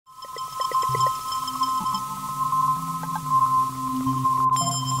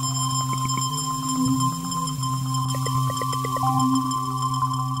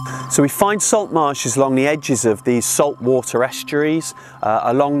So we find salt marshes along the edges of these saltwater estuaries,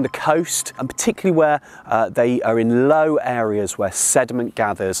 along the coast, and particularly where they are in low areas where sediment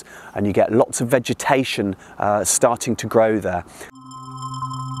gathers and you get lots of vegetation starting to grow there.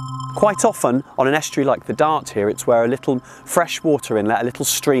 Quite often on an estuary like the Dart here, it's where a little freshwater inlet, a little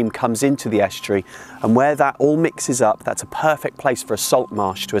stream comes into the estuary, and where that all mixes up, that's a perfect place for a salt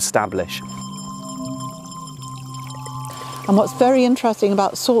marsh to establish. And what's very interesting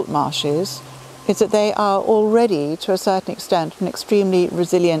about salt marshes is that they are already, to a certain extent, an extremely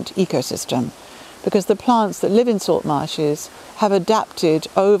resilient ecosystem, because the plants that live in salt marshes have adapted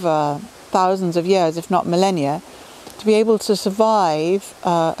over thousands of years, if not millennia, to be able to survive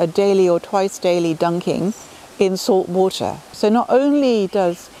a daily or twice daily dunking in salt water. So not only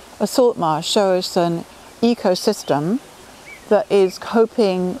does a salt marsh show us an ecosystem that is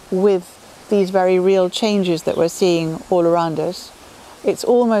coping with these very real changes that we're seeing all around us, it's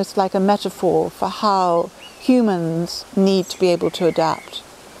almost like a metaphor for how humans need to be able to adapt.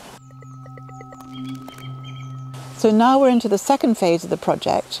 So now we're into the second phase of the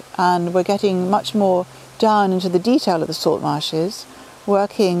project, and we're getting much more down into the detail of the salt marshes,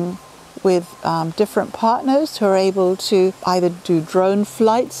 working with different partners who are able to either do drone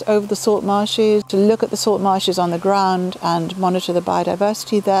flights over the salt marshes, to look at the salt marshes on the ground and monitor the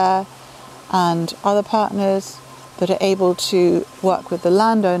biodiversity there, and other partners that are able to work with the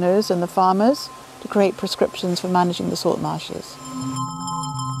landowners and the farmers to create prescriptions for managing the salt marshes.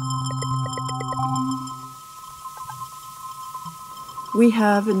 We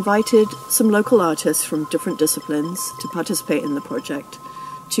have invited some local artists from different disciplines to participate in the project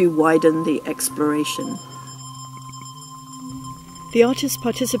to widen the exploration. The artist's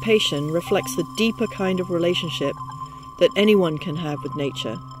participation reflects the deeper kind of relationship that anyone can have with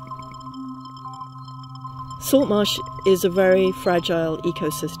nature. Saltmarsh is a very fragile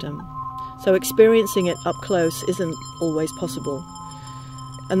ecosystem, so experiencing it up close isn't always possible.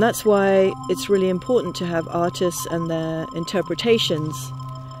 And that's why it's really important to have artists and their interpretations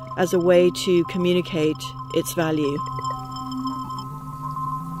as a way to communicate its value.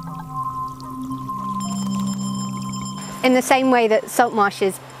 In the same way that salt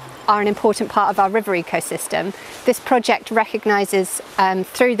marshes are an important part of our river ecosystem, this project recognises,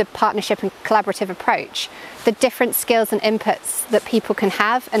 through the partnership and collaborative approach, the different skills and inputs that people can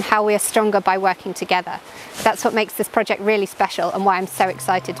have and how we are stronger by working together. That's what makes this project really special and why I'm so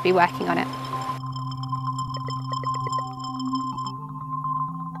excited to be working on it.